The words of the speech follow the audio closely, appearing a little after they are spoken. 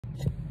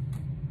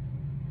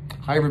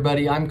Hi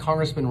everybody, I'm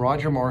Congressman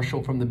Roger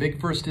Marshall from the Big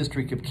First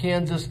District of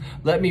Kansas.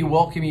 Let me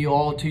welcome you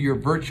all to your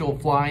virtual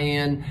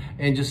fly-in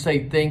and just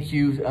say thank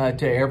you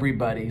to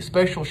everybody.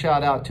 Special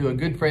shout out to a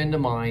good friend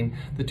of mine,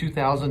 the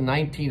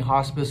 2019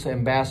 Hospice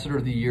Ambassador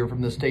of the Year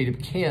from the state of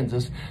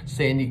Kansas,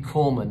 Sandy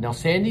Coleman. Now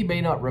Sandy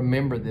may not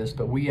remember this,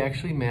 but we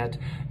actually met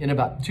in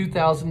about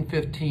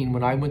 2015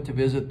 when I went to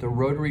visit the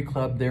Rotary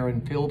Club there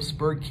in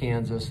Phillipsburg,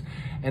 Kansas,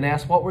 and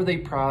asked what were they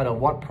proud of,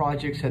 what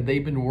projects had they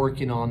been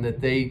working on that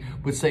they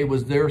would say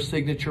was their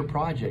signature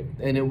project.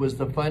 And it was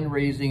the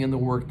fundraising and the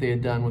work they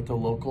had done with the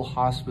local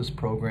hospice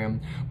program,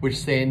 which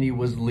Sandy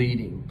was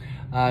leading.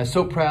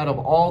 So proud of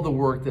all the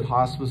work that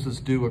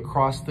hospices do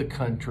across the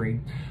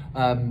country.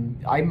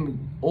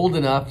 I'm old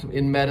enough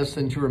in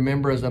medicine to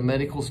remember as a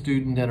medical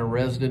student and a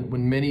resident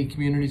when many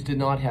communities did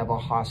not have a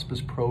hospice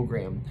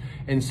program,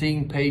 and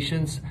seeing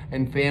patients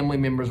and family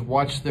members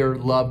watch their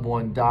loved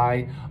one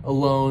die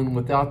alone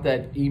without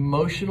that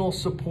emotional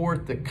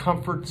support, the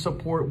comfort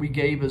support we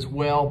gave as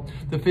well,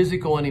 the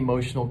physical and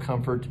emotional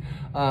comfort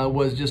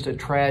was just a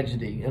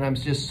tragedy. And I'm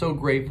just so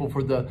grateful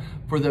for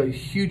the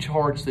huge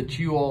hearts that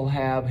you all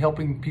have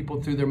helping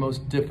people through their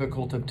most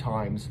difficult of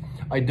times.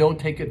 I don't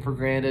take it for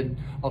granted.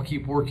 I'll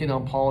keep working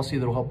on policy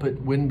that will help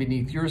put wind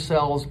beneath your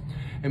sails.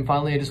 And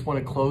finally, I just want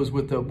to close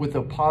with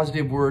a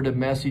positive word, a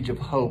message of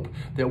hope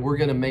that we're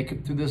going to make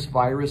it through this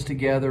virus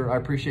together. I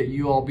appreciate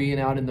you all being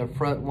out in the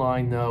front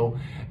line, though,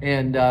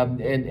 and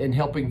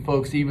helping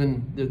folks,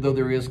 even though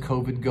there is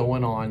COVID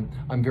going on.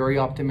 I'm very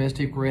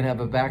optimistic we're going to have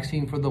a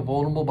vaccine for the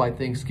vulnerable by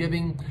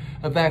Thanksgiving,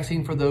 a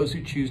vaccine for those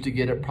who choose to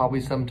get it probably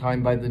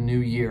sometime by the new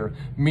year.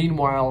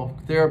 Meanwhile,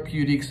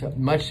 therapeutics,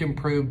 much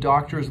improved,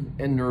 doctors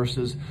and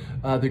nurses,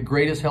 the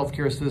greatest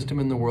healthcare system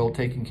in the world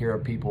taking care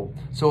of people.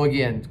 So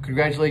again,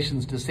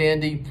 congratulations to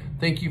Sandy.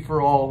 Thank you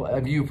for all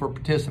of you for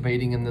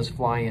participating in this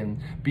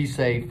fly-in. Be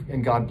safe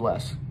and God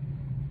bless.